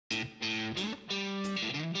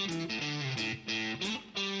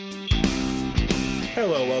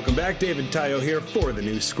Hello, welcome back. David Tayo here for the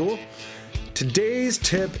New School. Today's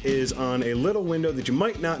tip is on a little window that you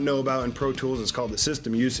might not know about in Pro Tools. It's called the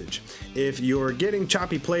system usage. If you're getting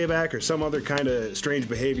choppy playback or some other kind of strange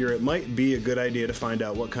behavior, it might be a good idea to find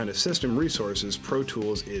out what kind of system resources Pro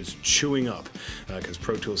Tools is chewing up, because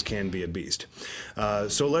Pro Tools can be a beast.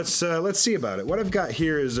 So let's see about it. What I've got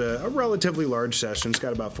here is a relatively large session. It's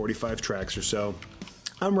got about 45 tracks or so.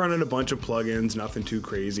 I'm running a bunch of plugins, nothing too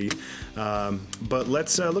crazy. But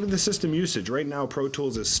let's look at the system usage. Right now, Pro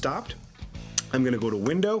Tools is stopped. I'm going to go to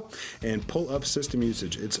Window and pull up System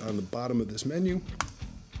Usage. It's on the bottom of this menu.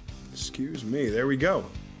 Excuse me. There we go.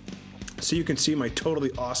 So you can see my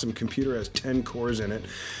totally awesome computer has 10 cores in it,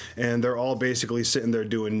 and they're all basically sitting there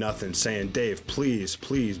doing nothing, saying, "Dave, please,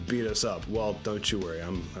 please beat us up." Well, don't you worry.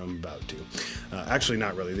 I'm about to. Actually,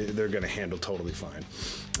 not really. They're going to handle totally fine.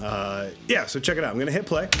 Yeah, so check it out. I'm going to hit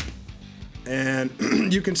play. And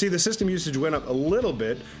you can see the system usage went up a little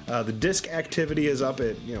bit. The disk activity is up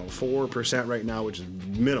at 4% right now, which is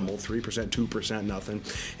minimal, 3%, 2%, nothing.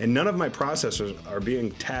 And none of my processors are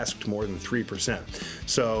being tasked more than 3%.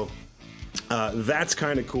 So that's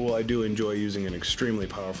kind of cool. I do enjoy using an extremely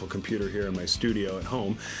powerful computer here in my studio at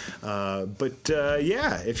home.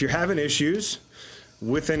 Yeah, if you're having issues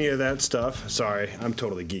with any of that stuff, sorry, I'm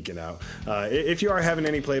totally geeking out. If you are having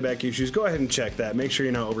any playback issues, go ahead and check that. Make sure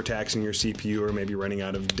you're not overtaxing your CPU or maybe running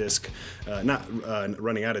out of disk. Not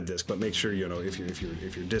running out of disk, but make sure if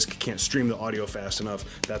your disk can't stream the audio fast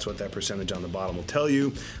enough. That's what that percentage on the bottom will tell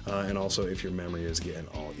you. And also if your memory is getting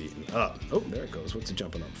all eaten up. Oh, there it goes. What's it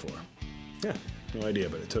jumping up for? Yeah, no idea,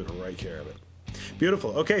 but it took right care of it.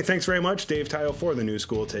 Beautiful. Okay, thanks very much. Dave Tayo for the New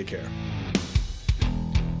School. Take care.